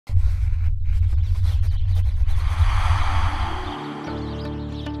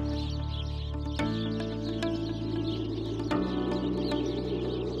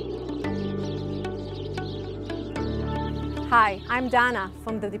Hi, I'm Dana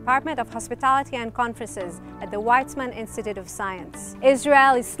from the Department of Hospitality and Conferences at the Weizmann Institute of Science.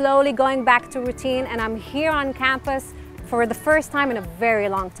 Israel is slowly going back to routine, and I'm here on campus for the first time in a very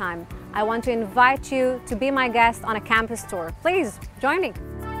long time. I want to invite you to be my guest on a campus tour. Please join me.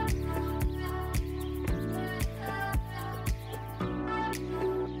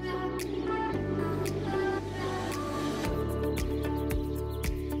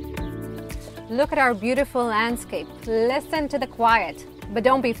 Look at our beautiful landscape. Listen to the quiet. But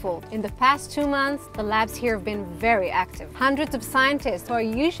don't be fooled. In the past 2 months, the labs here have been very active. Hundreds of scientists who are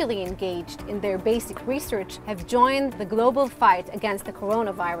usually engaged in their basic research have joined the global fight against the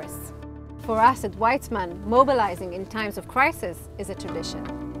coronavirus. For us at Weizmann, mobilizing in times of crisis is a tradition.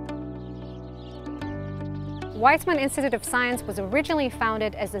 Weizmann Institute of Science was originally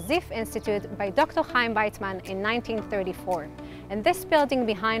founded as the ZIF Institute by Dr. Weizmann in 1934. In this building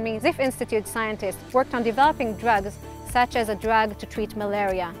behind me, ZIF Institute scientists worked on developing drugs such as a drug to treat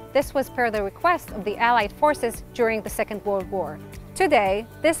malaria. This was per the request of the Allied forces during the Second World War. Today,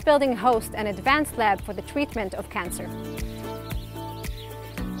 this building hosts an advanced lab for the treatment of cancer.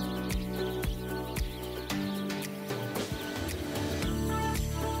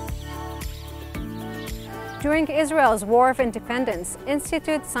 During Israel's War of Independence,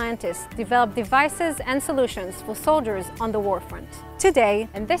 Institute scientists developed devices and solutions for soldiers on the warfront. Today,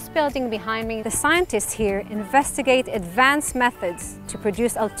 in this building behind me, the scientists here investigate advanced methods to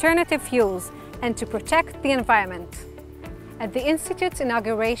produce alternative fuels and to protect the environment. At the Institute's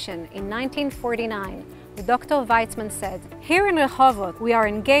inauguration in 1949, Dr. Weizmann said, "Here in Rehovot, we are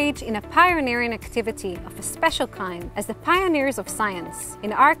engaged in a pioneering activity of a special kind as the pioneers of science.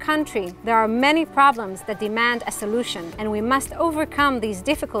 In our country, there are many problems that demand a solution, and we must overcome these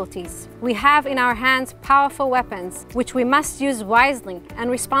difficulties. We have in our hands powerful weapons, which we must use wisely and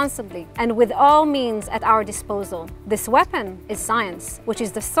responsibly, and with all means at our disposal. This weapon is science, which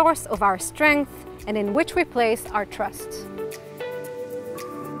is the source of our strength and in which we place our trust."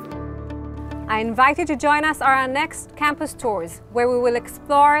 I invite you to join us on our next campus tours, where we will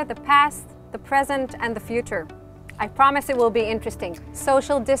explore the past, the present, and the future. I promise it will be interesting.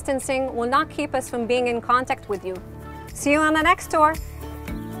 Social distancing will not keep us from being in contact with you. See you on the next tour.